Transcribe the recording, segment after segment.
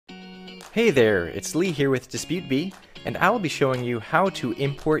Hey there, it's Lee here with DisputeBee, and I'll be showing you how to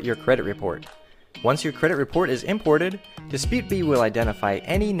import your credit report. Once your credit report is imported, DisputeBee will identify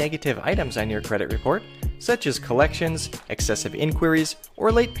any negative items on your credit report, such as collections, excessive inquiries,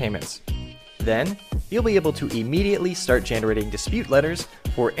 or late payments. Then, you'll be able to immediately start generating dispute letters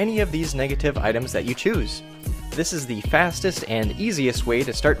for any of these negative items that you choose. This is the fastest and easiest way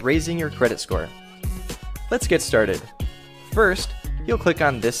to start raising your credit score. Let's get started. First, you'll click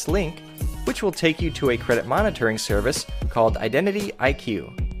on this link, which will take you to a credit monitoring service called Identity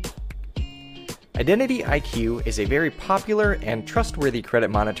IQ. Identity IQ is a very popular and trustworthy credit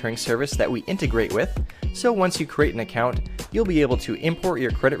monitoring service that we integrate with, so once you create an account, you'll be able to import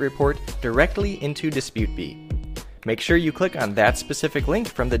your credit report directly into DisputeBee. Make sure you click on that specific link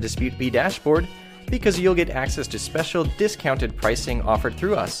from the DisputeBee dashboard because you'll get access to special discounted pricing offered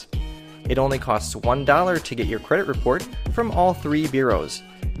through us. It only costs $1 to get your credit report from all 3 bureaus.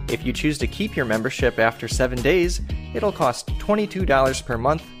 If you choose to keep your membership after 7 days, it'll cost $22 per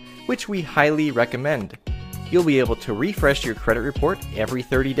month, which we highly recommend. You'll be able to refresh your credit report every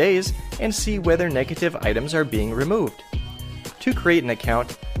 30 days and see whether negative items are being removed. To create an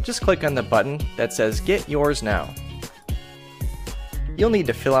account, just click on the button that says Get Yours Now. You'll need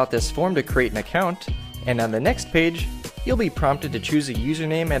to fill out this form to create an account, and on the next page, you'll be prompted to choose a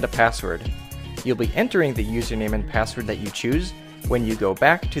username and a password. You'll be entering the username and password that you choose when you go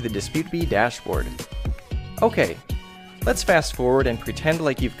back to the DisputeBee dashboard. Okay, let's fast forward and pretend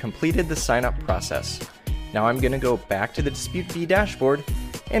like you've completed the sign-up process. Now I'm going to go back to the DisputeBee dashboard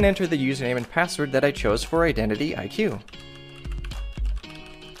and enter the username and password that I chose for Identity IQ.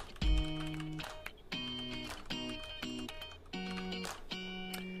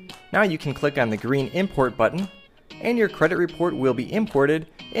 Now you can click on the green Import button, and your credit report will be imported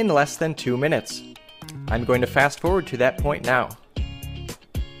in less than 2 minutes. I'm going to fast forward to that point now.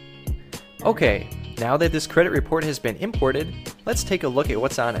 Okay, now that this credit report has been imported, let's take a look at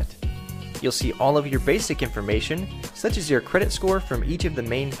what's on it. You'll see all of your basic information, such as your credit score from each of the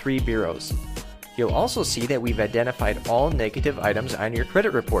main 3 bureaus. You'll also see that we've identified all negative items on your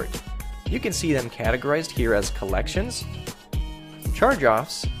credit report. You can see them categorized here as collections,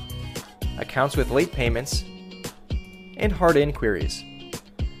 charge-offs, accounts with late payments, and hard inquiries.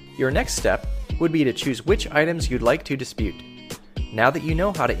 Your next step would be to choose which items you'd like to dispute. Now that you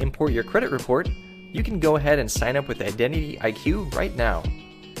know how to import your credit report, you can go ahead and sign up with Identity IQ right now.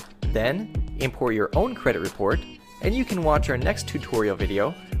 Then, import your own credit report, and you can watch our next tutorial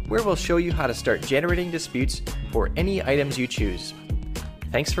video where we'll show you how to start generating disputes for any items you choose.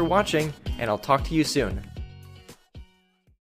 Thanks for watching, and I'll talk to you soon.